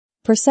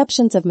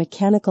Perceptions of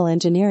mechanical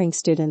engineering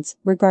students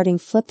regarding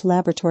flipped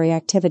laboratory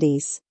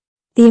activities.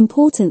 The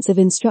importance of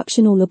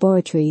instructional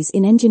laboratories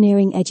in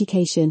engineering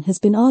education has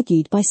been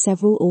argued by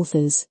several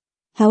authors.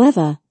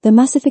 However, the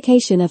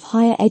massification of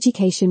higher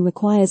education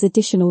requires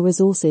additional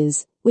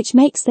resources, which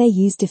makes their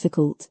use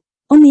difficult.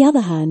 On the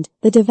other hand,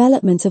 the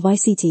development of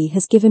ICT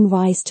has given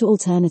rise to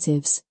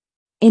alternatives.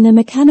 In a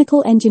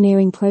mechanical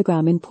engineering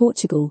program in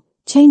Portugal,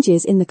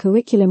 changes in the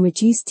curriculum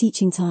reduced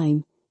teaching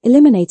time,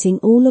 eliminating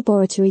all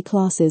laboratory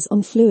classes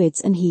on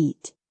fluids and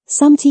heat.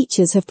 Some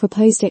teachers have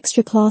proposed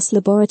extra-class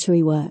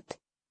laboratory work.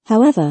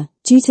 However,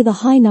 due to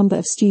the high number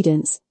of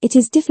students, it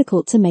is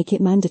difficult to make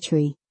it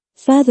mandatory.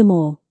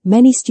 Furthermore,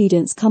 many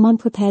students come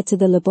unprepared to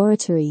the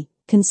laboratory,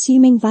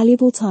 consuming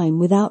valuable time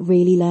without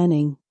really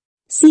learning.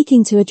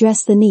 Seeking to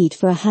address the need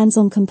for a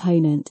hands-on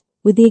component,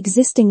 with the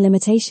existing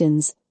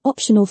limitations,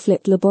 optional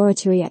flipped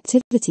laboratory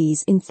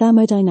activities in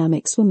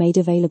thermodynamics were made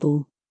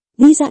available.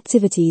 These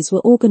activities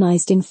were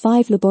organized in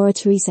 5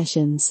 laboratory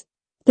sessions.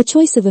 The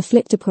choice of a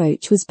flipped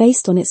approach was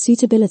based on its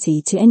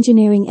suitability to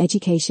engineering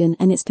education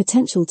and its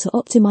potential to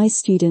optimize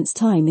students'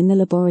 time in the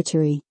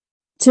laboratory.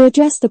 To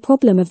address the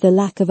problem of the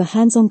lack of a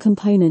hands-on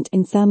component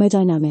in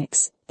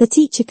thermodynamics, the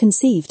teacher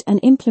conceived and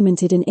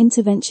implemented an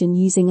intervention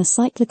using a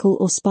cyclical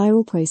or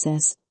spiral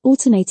process,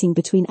 alternating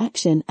between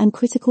action and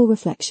critical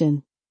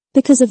reflection.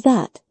 Because of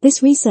that,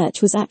 this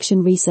research was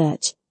action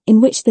research,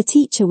 in which the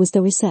teacher was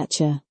the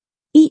researcher.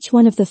 Each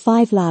one of the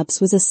 5 labs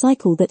was a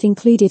cycle that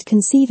included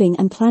conceiving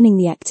and planning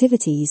the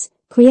activities,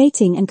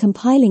 creating and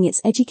compiling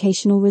its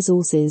educational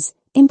resources,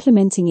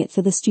 implementing it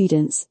for the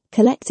students,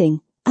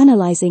 collecting,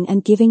 analyzing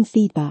and giving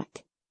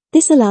feedback.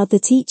 This allowed the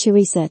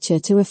teacher-researcher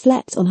to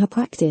reflect on her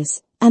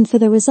practice, and for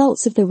the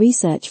results of the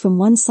research from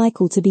one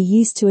cycle to be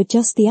used to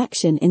adjust the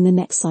action in the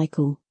next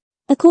cycle.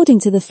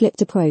 According to the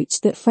flipped approach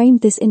that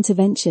framed this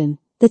intervention,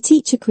 the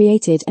teacher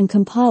created and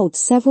compiled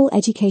several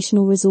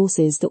educational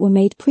resources that were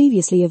made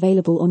previously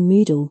available on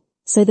Moodle,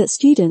 so that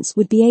students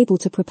would be able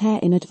to prepare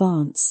in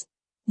advance.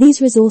 These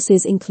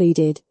resources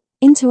included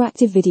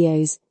interactive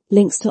videos,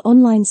 links to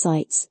online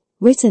sites,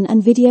 written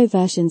and video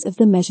versions of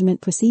the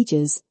measurement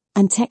procedures,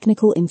 and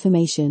technical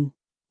information.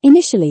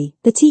 Initially,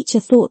 the teacher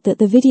thought that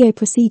the video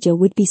procedure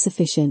would be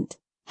sufficient.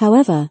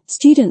 However,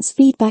 students'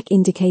 feedback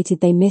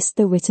indicated they missed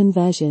the written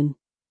version.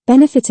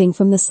 Benefiting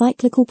from the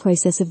cyclical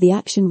process of the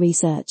action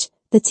research,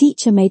 the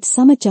teacher made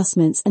some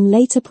adjustments and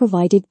later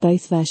provided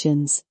both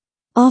versions.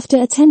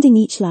 After attending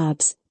each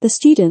labs, the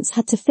students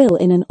had to fill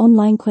in an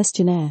online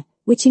questionnaire,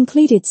 which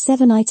included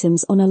 7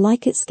 items on a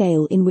Likert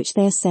scale in which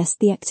they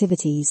assessed the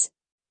activities.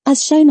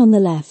 As shown on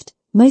the left,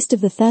 most of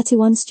the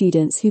 31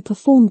 students who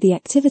performed the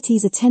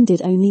activities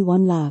attended only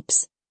 1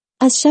 labs.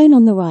 As shown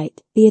on the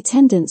right, the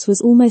attendance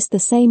was almost the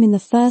same in the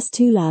first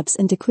 2 labs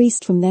and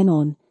decreased from then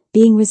on,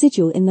 being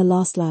residual in the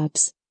last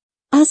labs.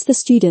 As for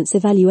students'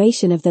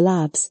 evaluation of the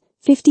labs,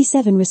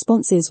 57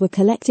 responses were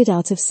collected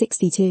out of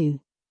 62.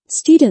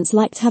 Students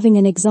liked having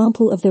an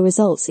example of the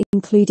results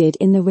included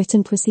in the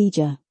written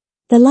procedure.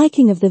 The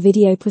liking of the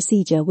video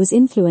procedure was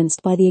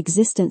influenced by the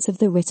existence of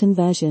the written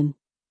version.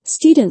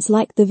 Students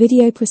liked the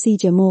video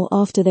procedure more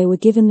after they were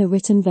given the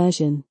written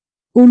version.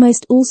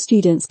 Almost all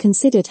students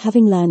considered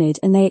having learned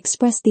and they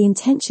expressed the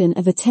intention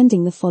of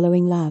attending the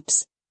following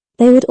labs.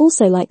 They would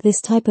also like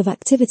this type of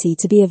activity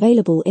to be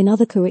available in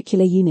other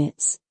curricular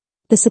units.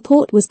 The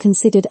support was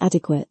considered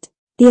adequate.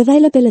 The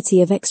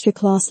availability of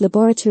extra-class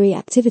laboratory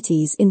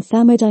activities in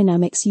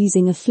thermodynamics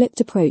using a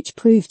flipped approach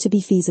proved to be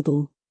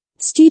feasible.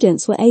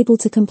 Students were able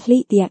to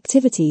complete the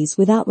activities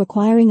without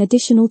requiring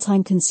additional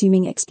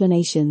time-consuming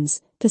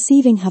explanations,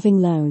 perceiving having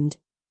learned.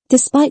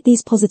 Despite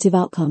these positive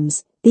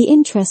outcomes, the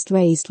interest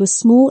raised was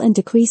small and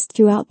decreased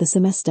throughout the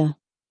semester.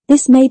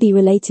 This may be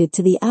related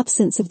to the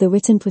absence of the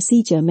written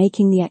procedure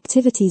making the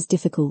activities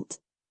difficult.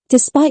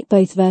 Despite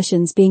both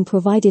versions being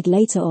provided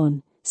later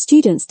on,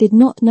 students did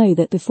not know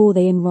that before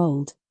they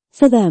enrolled.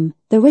 For them,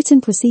 the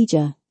written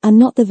procedure, and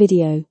not the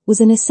video, was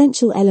an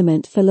essential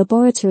element for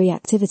laboratory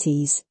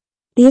activities.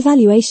 The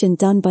evaluation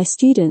done by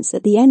students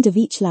at the end of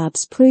each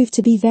labs proved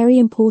to be very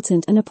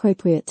important and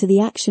appropriate to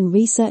the action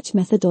research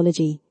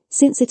methodology,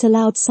 since it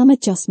allowed some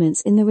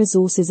adjustments in the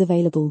resources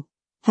available.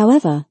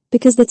 However,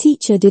 because the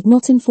teacher did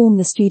not inform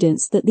the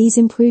students that these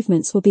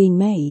improvements were being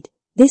made,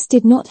 this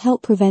did not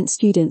help prevent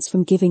students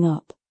from giving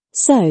up.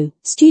 So,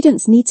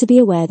 students need to be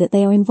aware that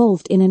they are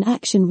involved in an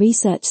action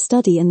research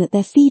study and that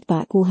their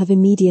feedback will have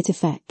immediate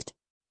effect.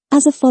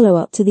 As a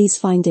follow-up to these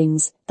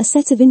findings, a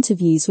set of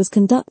interviews was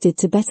conducted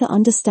to better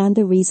understand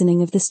the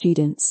reasoning of the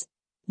students.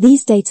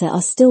 These data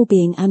are still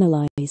being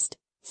analyzed.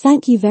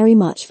 Thank you very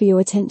much for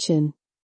your attention.